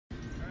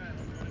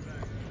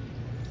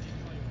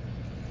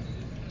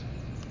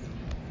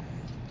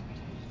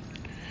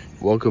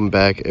Welcome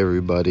back,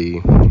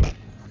 everybody.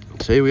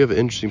 Today we have an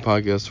interesting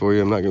podcast for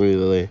you. I'm not going to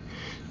be really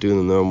doing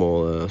the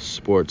normal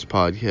sports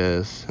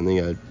podcast. I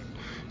think I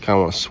kind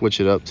of want to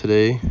switch it up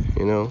today,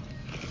 Today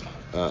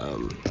I'm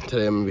going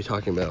to be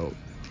talking about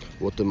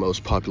what the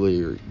most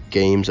popular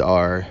games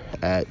are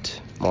at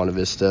Monte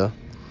Vista.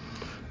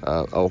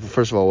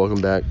 First of all,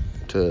 welcome back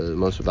to the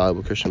Most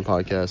Valuable Christian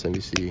Podcast,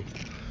 NBC.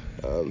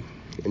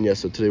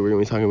 So today we're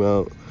going to be talking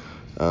about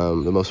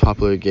the most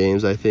popular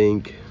games, I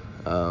think.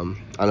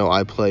 I know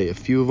I play a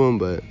few of them,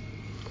 but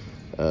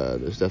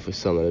there's definitely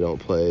some that I don't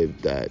play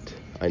that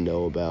I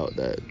know about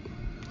that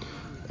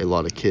a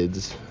lot of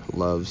kids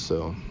love.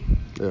 So,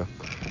 yeah.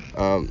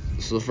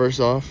 So first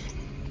off,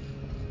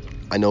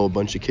 I know a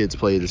bunch of kids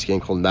play this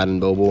game called Madden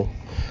Mobile.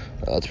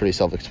 It's pretty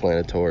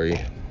self-explanatory.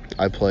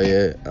 I play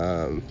it.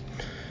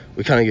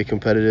 We kind of get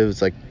competitive.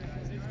 It's like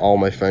all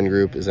my friend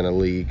group is in a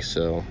league,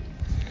 so.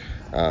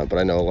 But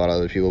I know a lot of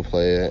other people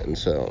play it, and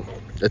so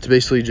it's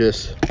basically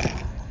just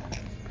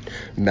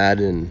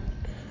Madden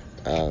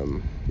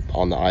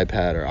on the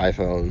iPad or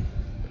iPhone,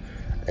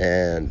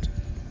 and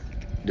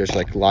there's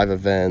like live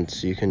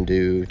events you can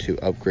do to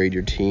upgrade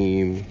your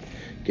team,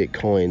 get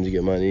coins,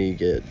 get money,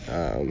 get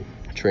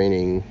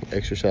training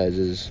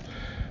exercises,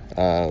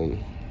 and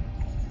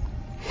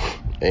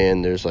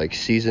there's like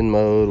season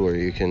mode where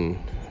you can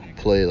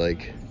play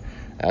like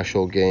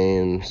actual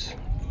games.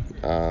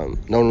 No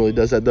one really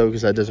does that though,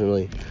 because that doesn't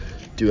really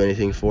do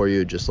anything for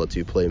you. It just lets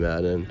you play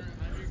Madden.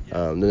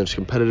 Then there's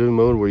competitive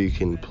mode where you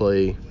can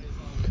play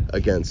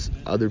against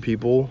other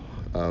people.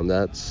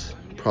 That's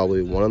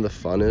probably one of the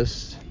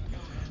funnest.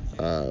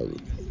 I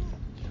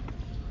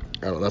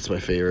don't know, that's my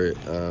favorite.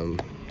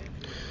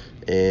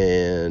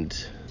 And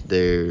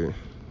there,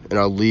 in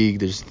our league,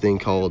 there's a thing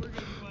called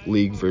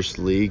League versus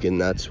League, and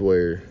that's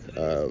where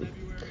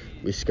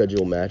we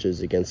schedule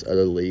matches against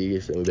other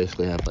leagues, and we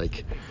basically have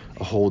like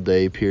a whole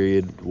day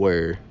period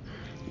where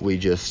we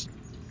just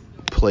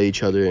play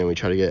each other and we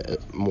try to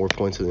get more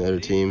points than the other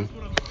team.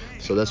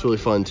 So that's really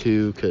fun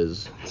too,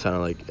 because it's kind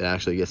of like it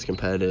actually gets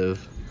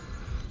competitive.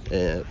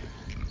 And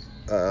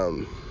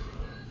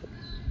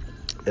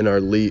in our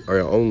league,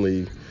 our own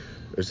league,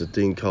 there's a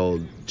thing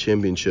called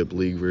Championship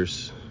League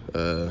versus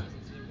it's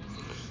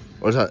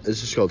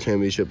just called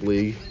Championship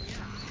League.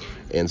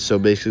 And so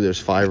basically there's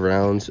 5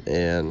 rounds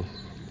and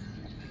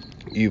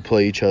you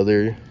play each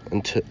other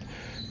until,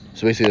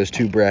 so basically there's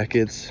 2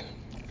 brackets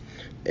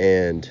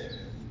and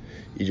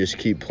you just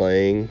keep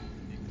playing,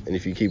 and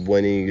if you keep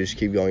winning you just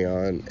keep going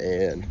on,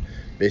 and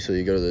basically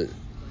if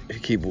you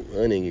keep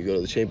winning you go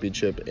to the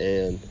championship,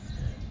 and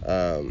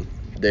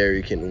there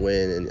you can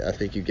win, and I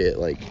think you get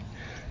like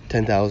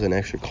 10,000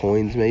 extra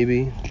coins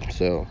maybe,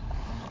 so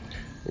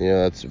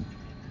that's a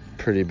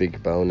pretty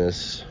big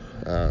bonus,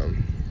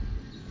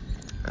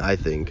 I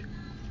think.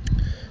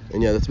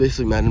 And that's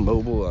basically Madden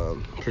Mobile.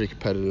 Pretty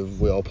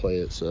competitive, we all play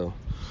it, so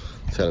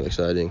it's kind of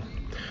exciting.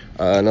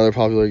 Another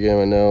popular game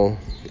I know,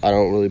 I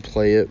don't really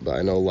play it, but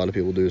I know a lot of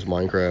people do, is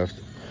Minecraft.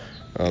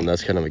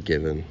 That's kind of a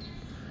given.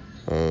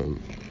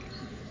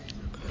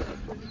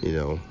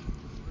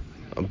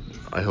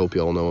 I hope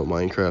y'all know what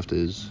Minecraft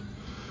is.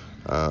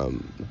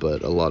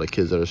 But a lot of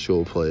kids at our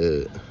school play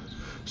it.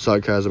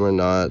 Sarcasm or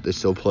not, they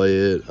still play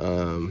it.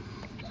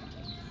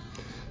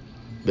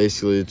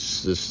 Basically,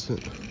 it's just,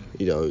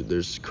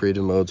 there's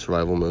creative mode,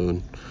 survival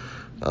mode.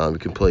 You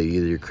can play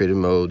either your creative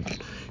mode.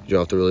 You don't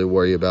have to really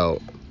worry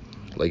about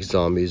like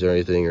zombies or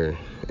anything or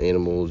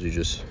animals. You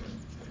just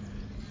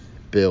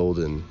build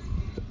and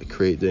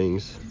create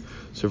things.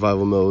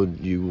 Survival mode,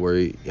 you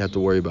have to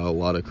worry about a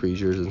lot of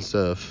creatures and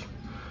stuff.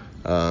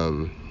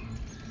 And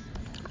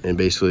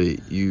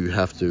basically you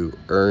have to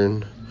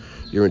earn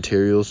your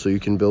materials so you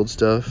can build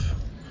stuff.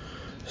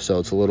 So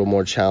it's a little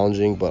more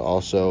challenging, but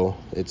also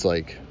it's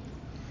like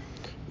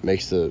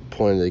makes the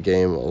point of the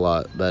game a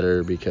lot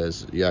better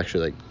because you're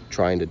actually like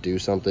trying to do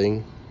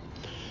something.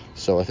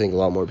 So I think a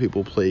lot more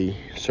people play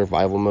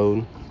survival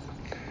mode,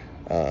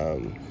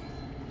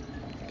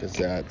 because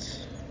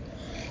that's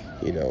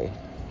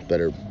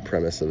better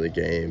premise of the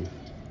game.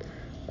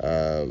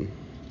 And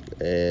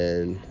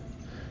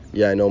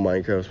I know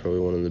Minecraft's probably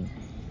one of the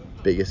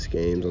biggest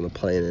games on the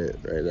planet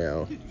right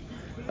now.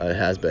 It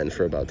has been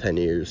for about 10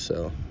 years,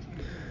 so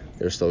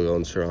they're still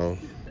going strong.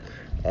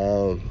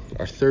 Our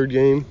third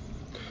game,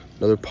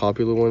 another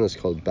popular one, is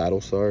called Battle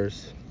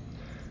Stars.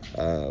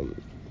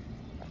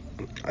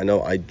 I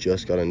know I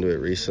just got into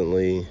it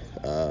recently,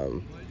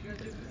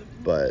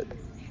 but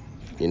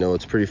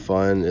it's pretty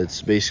fun.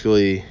 It's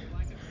basically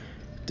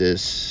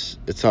it's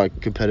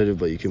not competitive,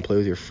 but you can play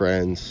with your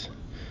friends,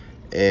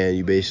 and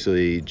you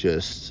basically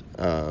just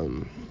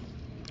the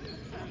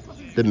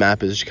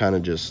map is kind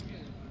of just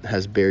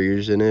has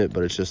barriers in it,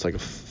 but it's just like a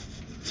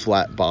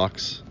flat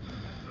box,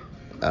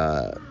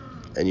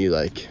 and you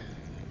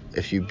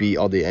if you beat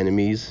all the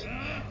enemies,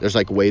 there's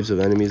like waves of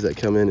enemies that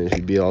come in, and if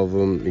you beat all of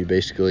them, you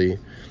basically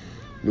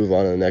move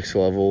on to the next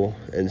level.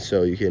 And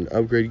so you can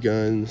upgrade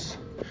guns,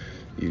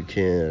 you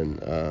can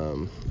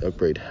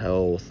upgrade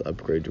health,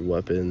 upgrade your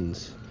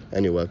weapons,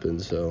 any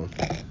weapons. So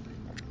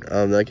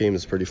that game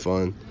is pretty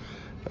fun.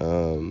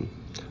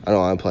 I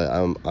don't play.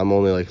 I'm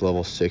only like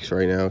level 6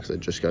 right now because I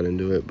just got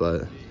into it,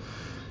 but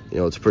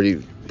it's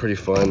pretty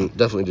fun.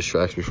 Definitely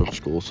distracts me from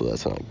school, so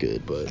that's not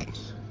good. But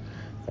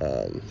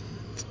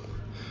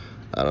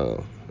I don't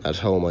know. At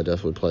home, I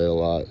definitely play a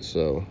lot.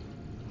 So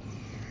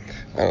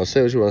I don't know,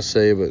 say what you want to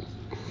say, but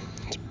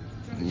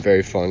it's a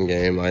very fun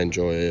game. I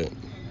enjoy it.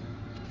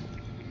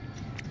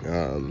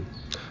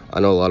 I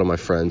know a lot of my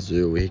friends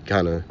do. We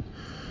kind of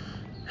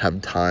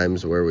have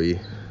times where we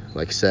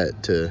like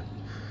set to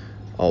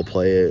all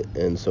play it,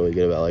 and so we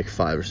get about like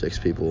 5 or 6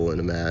 people in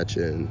a match,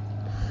 and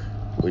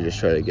we just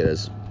try to get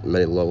as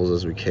many levels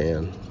as we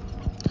can.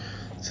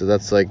 So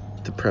that's like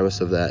the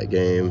premise of that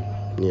game.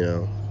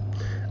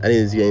 Any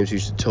of these games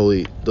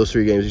those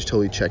 3 games you should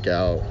totally check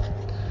out.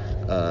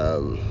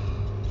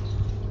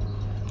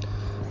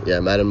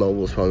 Madden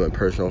Mobile is probably my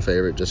personal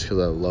favorite just because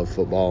I love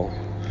football.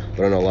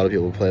 But I know a lot of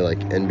people play like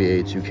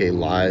NBA 2K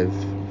Live.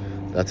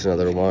 That's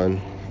another one.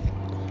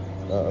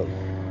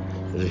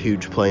 There's a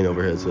huge plane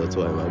overhead, so that's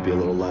why it might be a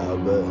little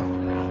loud. But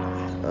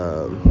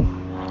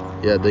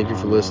thank you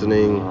for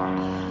listening,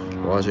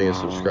 watching, and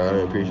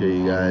subscribing. I appreciate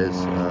you guys.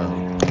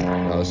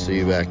 I'll see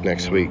you back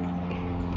next week.